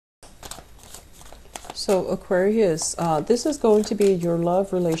So Aquarius, this is going to be your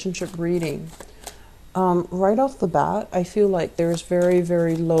love relationship reading. Right off the bat, I feel like there's very,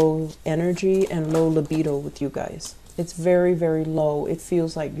 very low energy and low libido with you guys. It's very, very low. It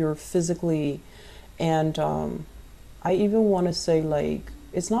feels like you're physically, and I even want to say like,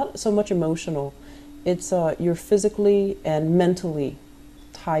 it's not so much emotional. It's you're physically and mentally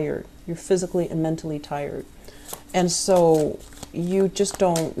tired. You're physically and mentally tired. And so you just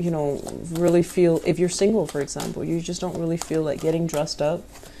don't, really feel, if you're single, for example, you just don't really feel like getting dressed up,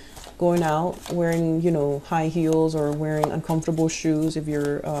 going out, wearing, high heels or wearing uncomfortable shoes if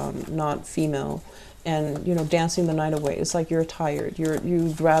you're not female, and, dancing the night away. It's like you're tired.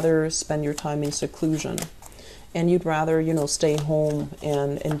 You'd rather spend your time in seclusion. And you'd rather, stay home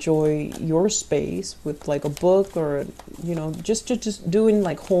and enjoy your space with like a book or, just doing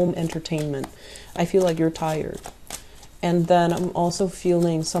like home entertainment. I feel like you're tired. And then I'm also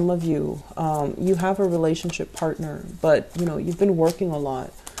feeling some of you, you have a relationship partner, but, you've been working a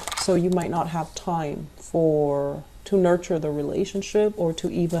lot. So you might not have time to nurture the relationship or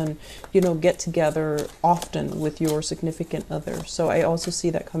to even, get together often with your significant other. So I also see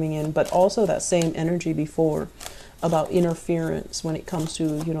that coming in, but also that same energy before about interference when it comes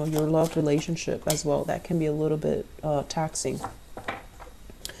to, your love relationship as well. That can be a little bit taxing.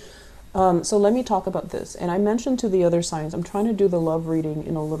 So let me talk about this. And I mentioned to the other signs, I'm trying to do the love reading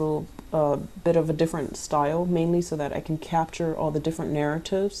in a little bit of a different style, mainly so that I can capture all the different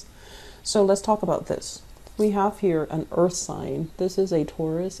narratives. So let's talk about this. We have here an earth sign. This is a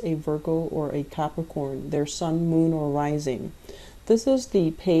Taurus, a Virgo, or a Capricorn, their sun, moon, or rising. This is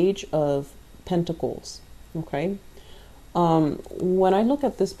the Page of Pentacles, okay? When I look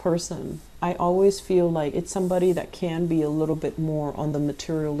at this person, I always feel like it's somebody that can be a little bit more on the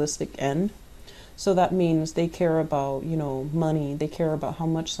materialistic end. So that means they care about, money. They care about how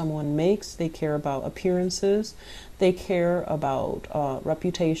much someone makes. They care about appearances. They care about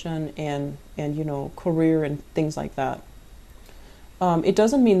reputation and career and things like that. It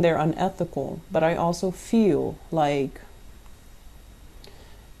doesn't mean they're unethical, but I also feel like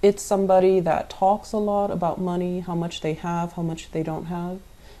it's somebody that talks a lot about money, how much they have, how much they don't have.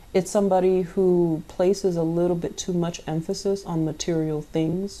 It's somebody who places a little bit too much emphasis on material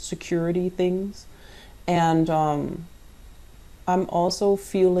things, security things. And I'm also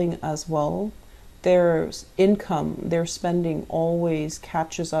feeling as well, their income, their spending always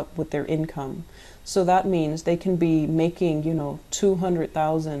catches up with their income. So that means they can be making,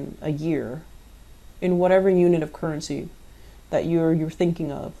 200,000 a year in whatever unit of currency that you're thinking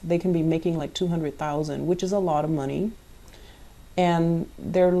of. They can be making like 200,000, which is a lot of money. And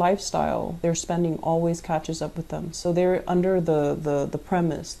their lifestyle, their spending always catches up with them. So they're under the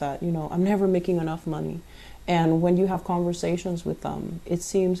premise that, I'm never making enough money. And when you have conversations with them, it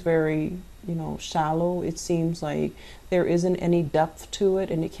seems very, shallow. It seems like there isn't any depth to it,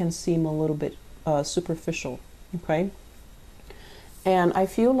 and it can seem a little bit superficial, okay? And I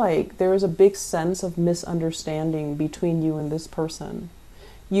feel like there is a big sense of misunderstanding between you and this person.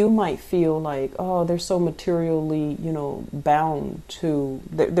 You might feel like, oh, they're so materially, bound to,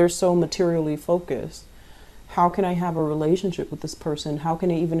 they're so materially focused. How can I have a relationship with this person? How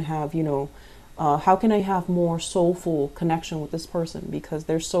can I even have, how can I have more soulful connection with this person? Because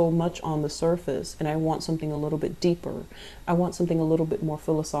there's so much on the surface, and I want something a little bit deeper. I want something a little bit more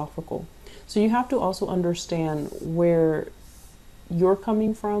philosophical. So you have to also understand where you're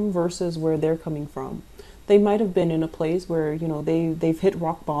coming from versus where they're coming from. They might have been in a place where, they've hit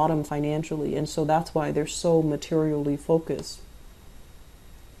rock bottom financially. And so that's why they're so materially focused.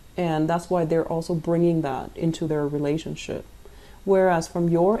 And that's why they're also bringing that into their relationship. Whereas from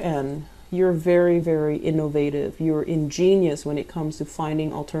your end, you're very, very innovative. You're ingenious when it comes to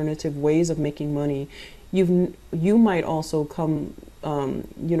finding alternative ways of making money. You might also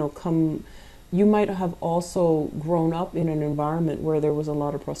you might have also grown up in an environment where there was a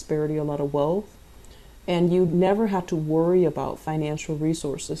lot of prosperity, a lot of wealth. And you never had to worry about financial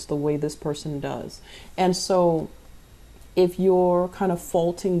resources the way this person does. And so if you're kind of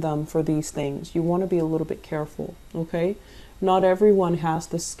faulting them for these things, you want to be a little bit careful, okay? Not everyone has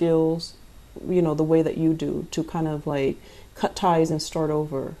the skills, the way that you do to kind of like cut ties and start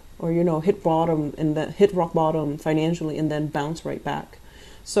over, or, hit bottom and then hit rock bottom financially and then bounce right back.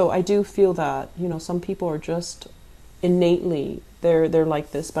 So I do feel that, some people are just innately they're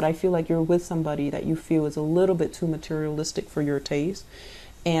like this, but I feel like you're with somebody that you feel is a little bit too materialistic for your taste.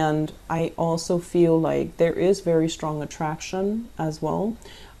 And I also feel like there is very strong attraction as well.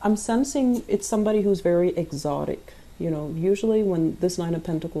 I'm sensing it's somebody who's very exotic. Usually when this Nine of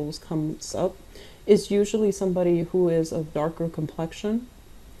Pentacles comes up, it's usually somebody who is of darker complexion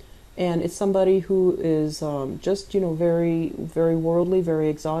And it's somebody who is just, very, very worldly, very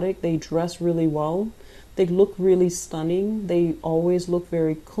exotic. They dress really well. They look really stunning. They always look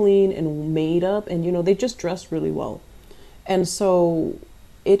very clean and made up. And, they just dress really well. And so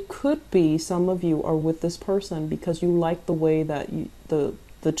it could be some of you are with this person because you like the way that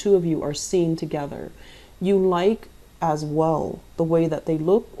the two of you are seen together. You like as well the way that they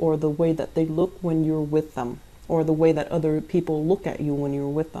look, or the way that they look when you're with them, or the way that other people look at you when you're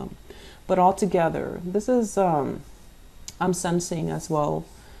with them. But altogether, this is, I'm sensing as well,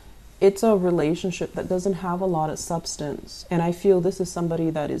 it's a relationship that doesn't have a lot of substance. And I feel this is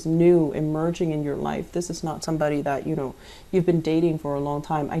somebody that is new, emerging in your life. This is not somebody that, you've been dating for a long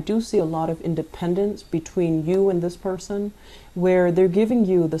time. I do see a lot of independence between you and this person, where they're giving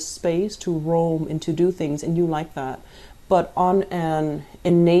you the space to roam and to do things, and you like that. But on an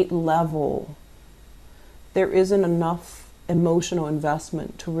innate level, there isn't enough emotional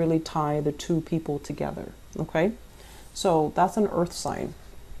investment to really tie the two people together. Okay? So that's an earth sign.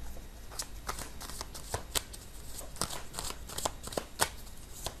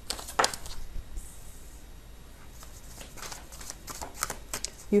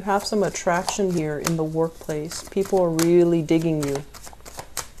 You have some attraction here in the workplace. People are really digging you.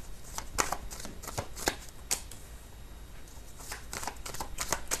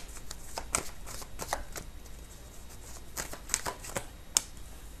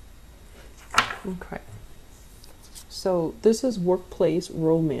 Okay. So this is workplace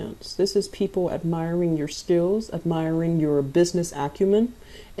romance. This is people admiring your skills, admiring your business acumen,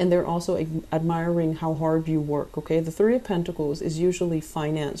 and they're also admiring how hard you work, okay? The Three of Pentacles is usually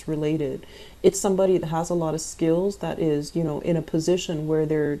finance related. It's somebody that has a lot of skills, that is, in a position where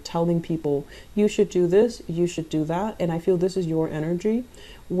they're telling people, you should do this, you should do that. And I feel this is your energy,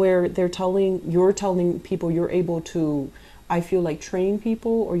 where you're telling people you're able to, I feel like, train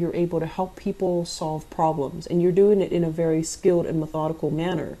people, or you're able to help people solve problems, and you're doing it in a very skilled and methodical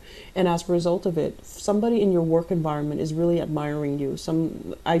manner. And as a result of it, somebody in your work environment is really admiring you.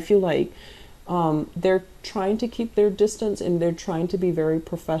 I feel like they're trying to keep their distance, and they're trying to be very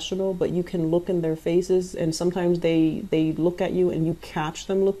professional, but you can look in their faces, and sometimes they look at you and you catch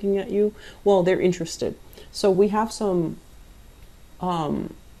them looking at you. Well, they're interested. So we have some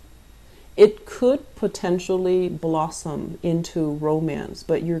it could potentially blossom into romance,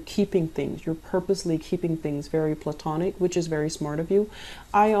 but you're purposely keeping things very platonic, which is very smart of you.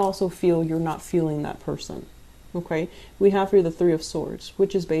 I also feel you're not feeling that person. Okay, we have here the Three of Swords,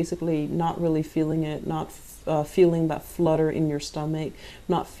 which is basically not really feeling it, not feeling that flutter in your stomach,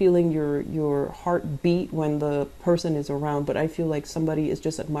 not feeling your heart beat when the person is around. But I feel like somebody is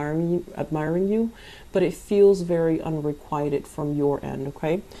just admiring you, but it feels very unrequited from your end.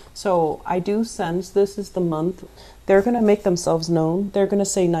 Okay, so I do sense this is the month they're gonna make themselves known. They're gonna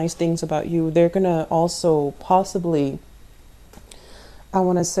say nice things about you. They're gonna also possibly, I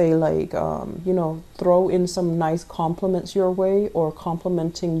want to say, like, throw in some nice compliments your way, or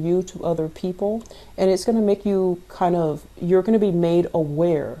complimenting you to other people. And it's going to make you you're going to be made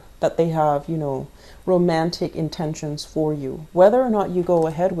aware that they have, romantic intentions for you. Whether or not you go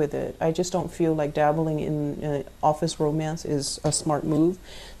ahead with it, I just don't feel like dabbling in office romance is a smart move.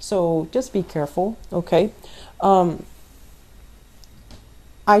 So just be careful, okay? I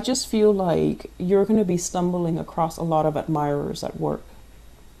just feel like you're going to be stumbling across a lot of admirers at work.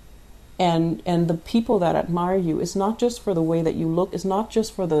 And the people that admire you, it's not just for the way that you look, it's not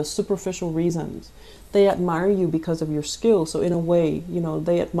just for the superficial reasons. They admire you because of your skills. So in a way,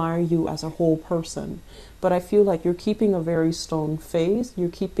 they admire you as a whole person. But I feel like you're keeping a very stone face. You're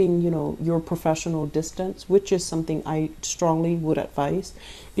keeping, your professional distance, which is something I strongly would advise,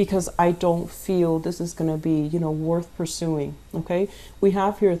 because I don't feel this is going to be, worth pursuing. Okay. We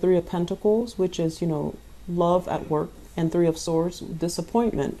have here Three of Pentacles, which is, love at work, and Three of Swords,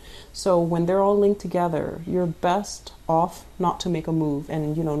 disappointment. So when they're all linked together, you're best off not to make a move,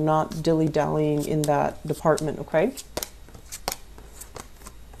 and not dilly-dallying in that department. Okay.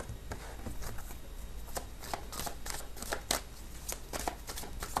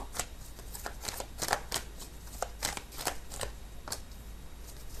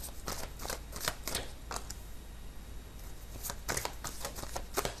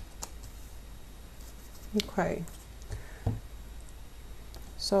 Okay.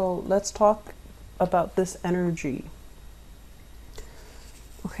 So let's talk about this energy.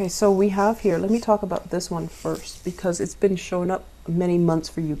 Okay, so we have here, let me talk about this one first, because it's been showing up many months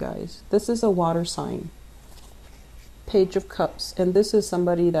for you guys. This is a water sign, Page of Cups, and this is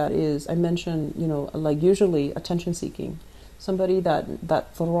somebody that is, I mentioned, like usually attention seeking, somebody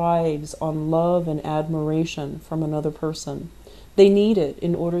that thrives on love and admiration from another person. They need it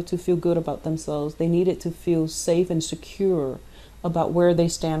in order to feel good about themselves. They need it to feel safe and secure about where they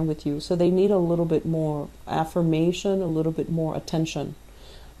stand with you. So they need a little bit more affirmation, a little bit more attention.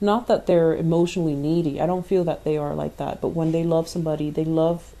 Not that they're emotionally needy. I don't feel that they are like that. But when they love somebody, they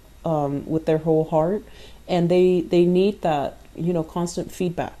love with their whole heart, and they need that, you know, constant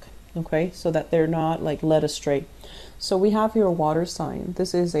feedback. Okay, so that they're not like led astray. So we have here a water sign.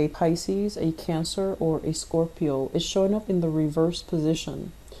 This is a Pisces, a Cancer, or a Scorpio. It's showing up in the reverse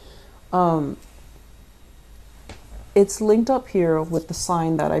position. It's linked up here with the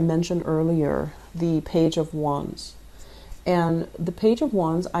sign that I mentioned earlier, the Page of Wands. And the Page of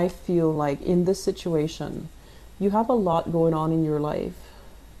Wands, I feel like in this situation, you have a lot going on in your life.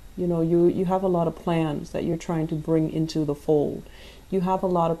 You know, you have a lot of plans that you're trying to bring into the fold. You have a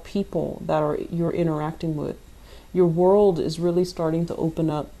lot of people that you're interacting with. Your world is really starting to open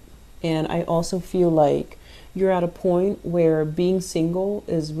up. And I also feel like you're at a point where being single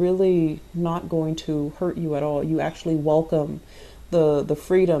is really not going to hurt you at all. You actually welcome the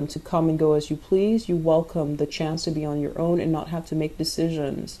freedom to come and go as you please. You welcome the chance to be on your own and not have to make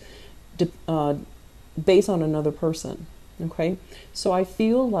decisions based on another person. Okay, so I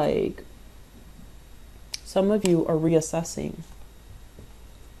feel like some of you are reassessing.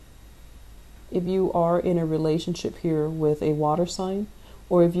 If you are in a relationship here with a water sign,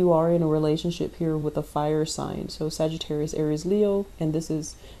 or if you are in a relationship here with a fire sign, so Sagittarius, Aries, Leo, and this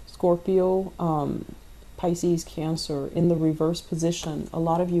is Scorpio, Pisces, Cancer, in the reverse position, a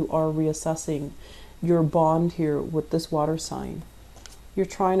lot of you are reassessing your bond here with this water sign. You're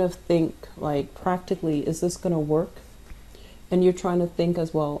trying to think, like, practically, is this going to work? And you're trying to think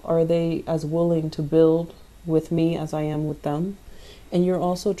as well, are they as willing to build with me as I am with them? And you're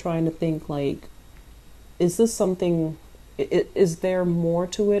also trying to think, like, is this something, is there more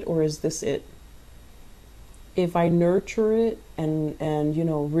to it, or is this it? If I nurture it and you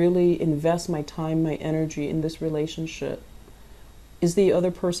know, really invest my time, my energy in this relationship, is the other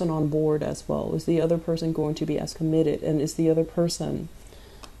person on board as well? Is the other person going to be as committed? And is the other person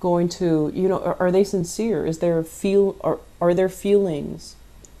going to, you know, are they sincere? Is there are their feelings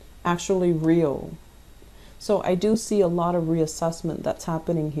actually real? So I do see a lot of reassessment that's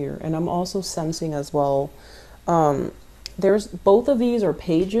happening here. And I'm also sensing as well, there's both of these are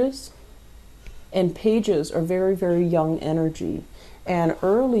pages, and pages are very, very young energy. And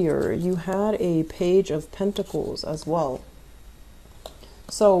earlier you had a Page of Pentacles as well.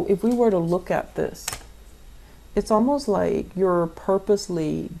 So if we were to look at this, it's almost like you're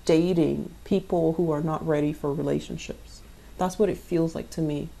purposely dating people who are not ready for relationships. That's what it feels like to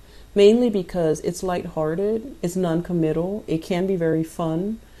me. Mainly because it's lighthearted, it's non-committal, it can be very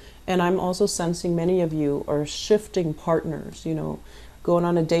fun. And I'm also sensing many of you are shifting partners, you know, going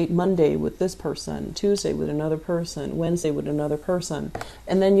on a date Monday with this person, Tuesday with another person, Wednesday with another person.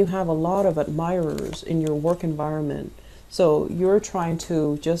 And then you have a lot of admirers in your work environment. So you're trying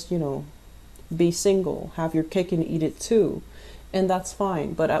to just, you know, be single, have your cake and eat it too. And that's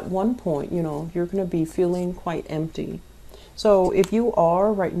fine. But at one point, you know, you're going to be feeling quite empty. So if you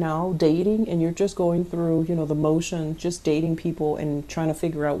are right now dating and you're just going through, you know, the motion, just dating people and trying to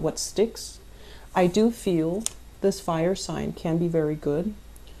figure out what sticks, I do feel this fire sign can be very good.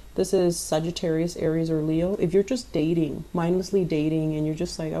 This is Sagittarius, Aries, or Leo. If you're just dating, mindlessly dating, and you're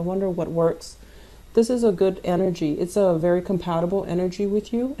just like, I wonder what works, this is a good energy. It's a very compatible energy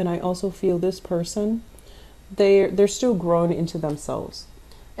with you. And I also feel this person, they're still growing into themselves.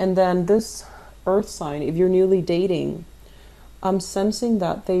 And then this earth sign, if you're newly dating, I'm sensing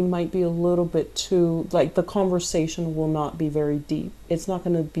that they might be a little bit too, like, the conversation will not be very deep. It's not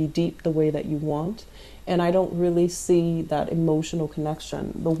going to be deep the way that you want. And I don't really see that emotional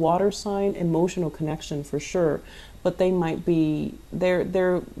connection. The water sign, emotional connection for sure, but they might be,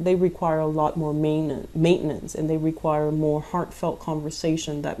 they require a lot more maintenance, and they require more heartfelt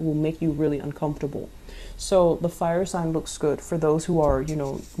conversation that will make you really uncomfortable. So the fire sign looks good for those who are, you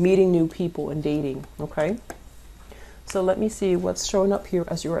know, meeting new people and dating, okay? So let me see what's showing up here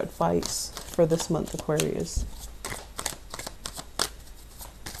as your advice for this month, Aquarius.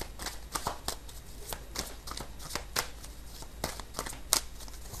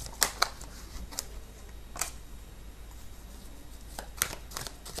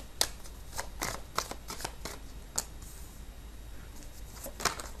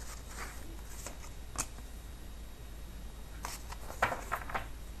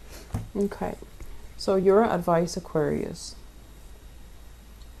 Okay. So your advice, Aquarius.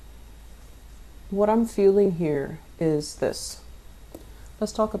 What I'm feeling here is this.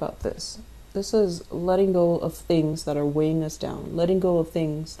 Let's talk about this. This is letting go of things that are weighing us down, letting go of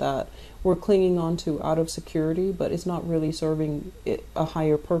things that we're clinging on to out of security, but it's not really serving a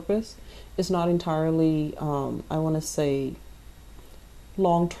higher purpose. It's not entirely, I want to say,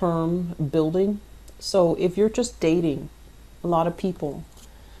 long-term building. So if you're just dating a lot of people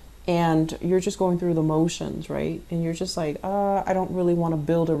and you're just going through the motions, right? And you're just like, I don't really want to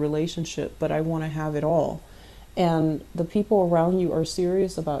build a relationship, but I want to have it all. And the people around you are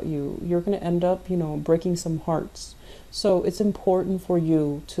serious about you, you're going to end up, breaking some hearts. So it's important for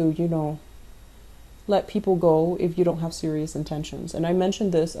you to, let people go if you don't have serious intentions. And I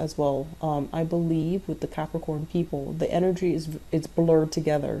mentioned this as well. I believe with the Capricorn people, the energy it's blurred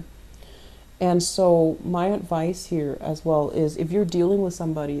together. And so my advice here as well is if you're dealing with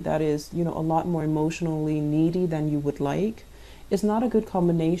somebody that is, a lot more emotionally needy than you would like, it's not a good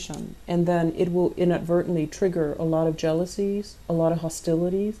combination. And then it will inadvertently trigger a lot of jealousies, a lot of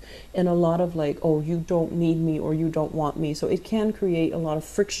hostilities, and a lot of like, oh, you don't need me or you don't want me. So it can create a lot of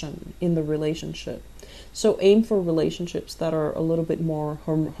friction in the relationship. So aim for relationships that are a little bit more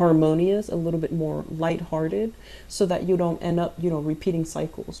harmonious, a little bit more lighthearted, so that you don't end up, repeating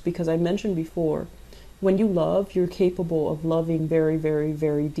cycles. Because I mentioned before, when you love, you're capable of loving very, very,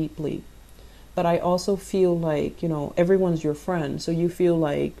 very deeply. But I also feel like, everyone's your friend. So you feel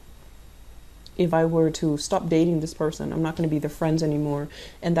like if I were to stop dating this person, I'm not going to be their friends anymore.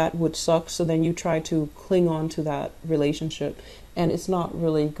 And that would suck. So then you try to cling on to that relationship and it's not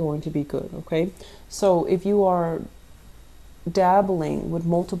really going to be good. Okay. So if you are dabbling with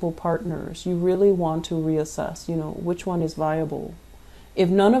multiple partners, you really want to reassess, which one is viable. If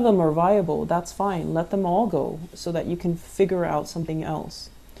none of them are viable, that's fine. Let them all go so that you can figure out something else.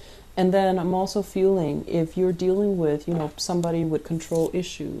 And then I'm also feeling if you're dealing with, somebody with control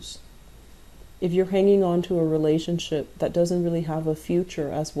issues, if you're hanging on to a relationship that doesn't really have a future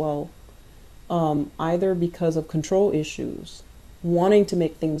as well, either because of control issues, wanting to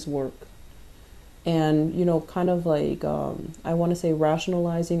make things work, and, kind of like, I want to say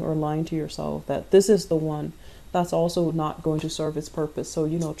rationalizing or lying to yourself that this is the one, that's also not going to serve its purpose.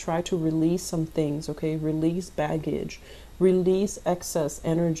 So, try to release some things, okay? Release baggage, release excess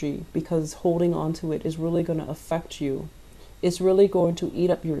energy, because holding on to it is really going to affect you. It's really going to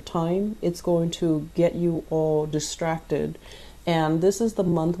eat up your time. It's going to get you all distracted. And this is the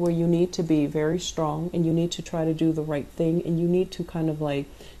month where you need to be very strong and you need to try to do the right thing. And you need to kind of like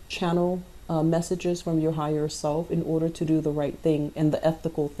channel messages from your higher self in order to do the right thing and the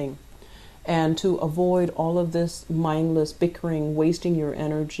ethical thing. And to avoid all of this mindless bickering, wasting your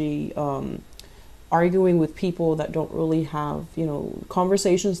energy, arguing with people that don't really have,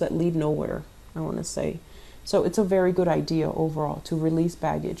 conversations that lead nowhere, I want to say. So it's a very good idea overall to release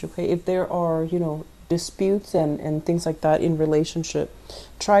baggage, okay? If there are, disputes and things like that in relationship,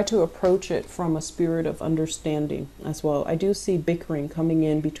 try to approach it from a spirit of understanding as well. I do see bickering coming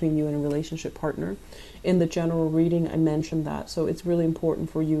in between you and a relationship partner. In the general reading, I mentioned that. So it's really important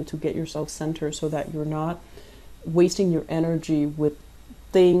for you to get yourself centered so that you're not wasting your energy with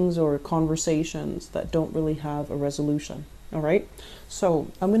things or conversations that don't really have a resolution. All right. So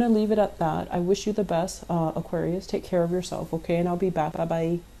I'm going to leave it at that. I wish you the best, Aquarius. Take care of yourself. Okay. And I'll be back. Bye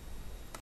bye.